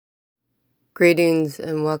Greetings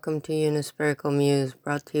and welcome to Unispherical Muse,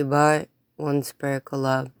 brought to you by One Spherical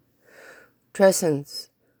Love. Traessence,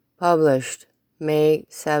 published May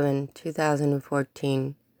 7,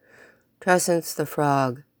 2014. Traessence the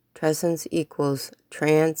Frog. Traessence equals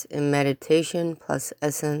trance in meditation plus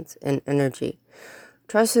essence and energy.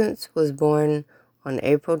 Traessence was born on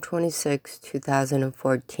April 26,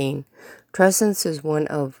 2014. Traessence is one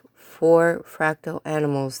of 4 fractal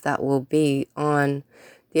animals that will be on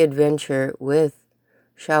the adventure with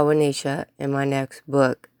Shawanisha in my next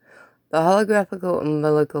book. The holographical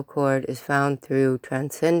umbilical cord is found through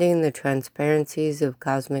transcending the transparencies of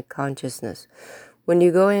cosmic consciousness. When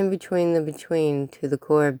you go in between the between to the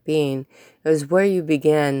core of being, it is where you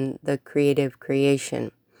begin the creative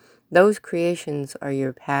creation. Those creations are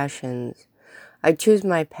your passions. I choose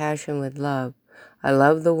my passion with love. I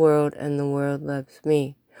love the world and the world loves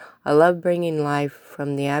me. I love bringing life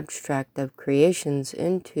from the abstract of creations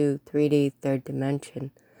into 3D third dimension.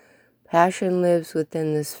 Passion lives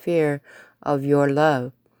within the sphere of your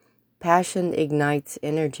love. Passion ignites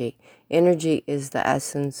energy. Energy is the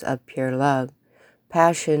essence of pure love.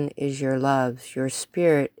 Passion is your loves. Your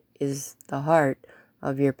spirit is the heart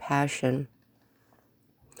of your passion.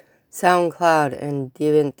 SoundCloud and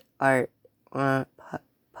DeviantArt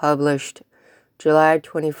published July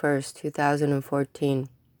 21st, 2014.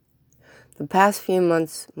 The past few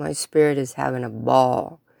months, my spirit is having a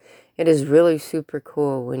ball. It is really super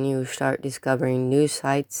cool when you start discovering new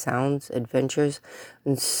sights, sounds, adventures,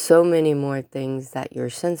 and so many more things that your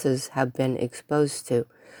senses have been exposed to.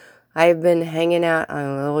 I have been hanging out on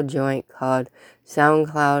a little joint called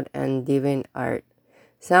SoundCloud and DeviantArt.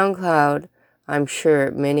 SoundCloud, I'm sure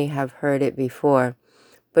many have heard it before,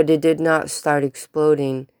 but it did not start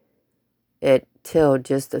exploding it till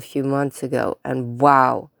just a few months ago. And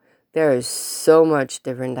wow, there is so much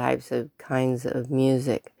different types of kinds of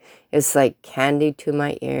music. It's like candy to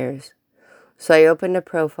my ears. So I opened a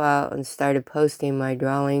profile and started posting my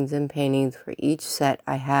drawings and paintings for each set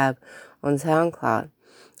I have on SoundCloud.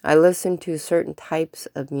 I listen to certain types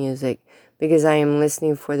of music because I am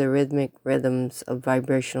listening for the rhythmic rhythms of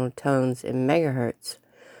vibrational tones in megahertz.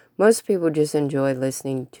 Most people just enjoy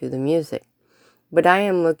listening to the music, but I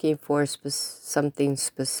am looking for something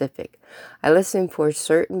specific. I listen for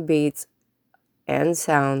certain beats and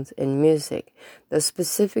sounds in music. The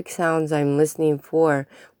specific sounds I'm listening for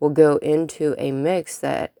will go into a mix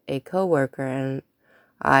that a coworker and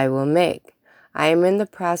I will make. I am in the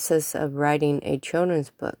process of writing a children's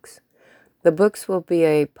books. The books will be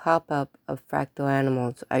a pop-up of fractal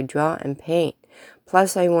animals I draw and paint.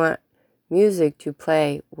 Plus, I want music to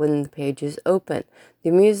play when the pages open.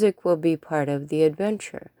 The music will be part of the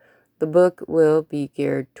adventure. The book will be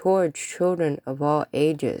geared towards children of all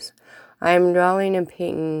ages. I am drawing and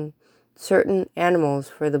painting certain animals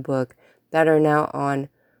for the book that are now on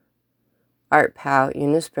ArtPal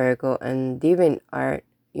Unispherical and DeviantArt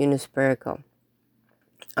Unispherical.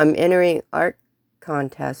 I'm entering art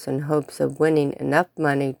contests in hopes of winning enough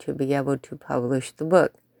money to be able to publish the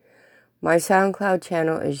book. My SoundCloud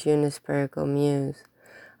channel is Unispherical Muse.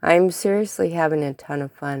 I am seriously having a ton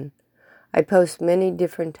of fun. I post many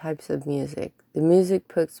different types of music. The music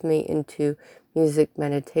puts me into music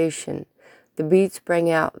meditation. The beats bring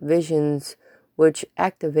out visions which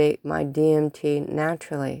activate my DMT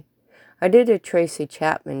naturally. I did a Tracy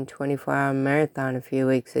Chapman 24-hour marathon a few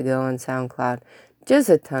weeks ago on SoundCloud. Just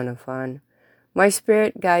a ton of fun. My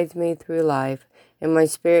spirit guides me through life, and my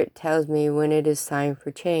spirit tells me when it is time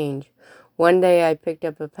for change. One day I picked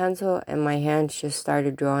up a pencil and my hands just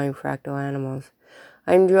started drawing fractal animals.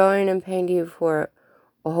 I'm drawing and painting for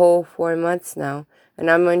a whole 4 months now, and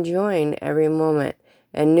I'm enjoying every moment,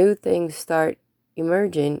 and new things start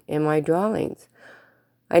emerging in my drawings.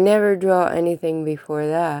 I never draw anything before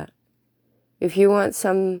that. If you want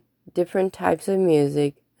some different types of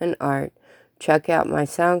music and art, check out my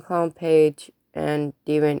SoundCloud page and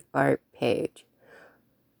DeviantArt page.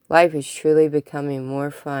 Life is truly becoming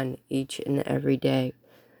more fun each and every day.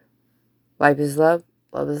 Life is love,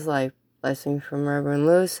 love is life. Blessings from Reverend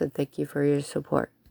Lewis, and thank you for your support.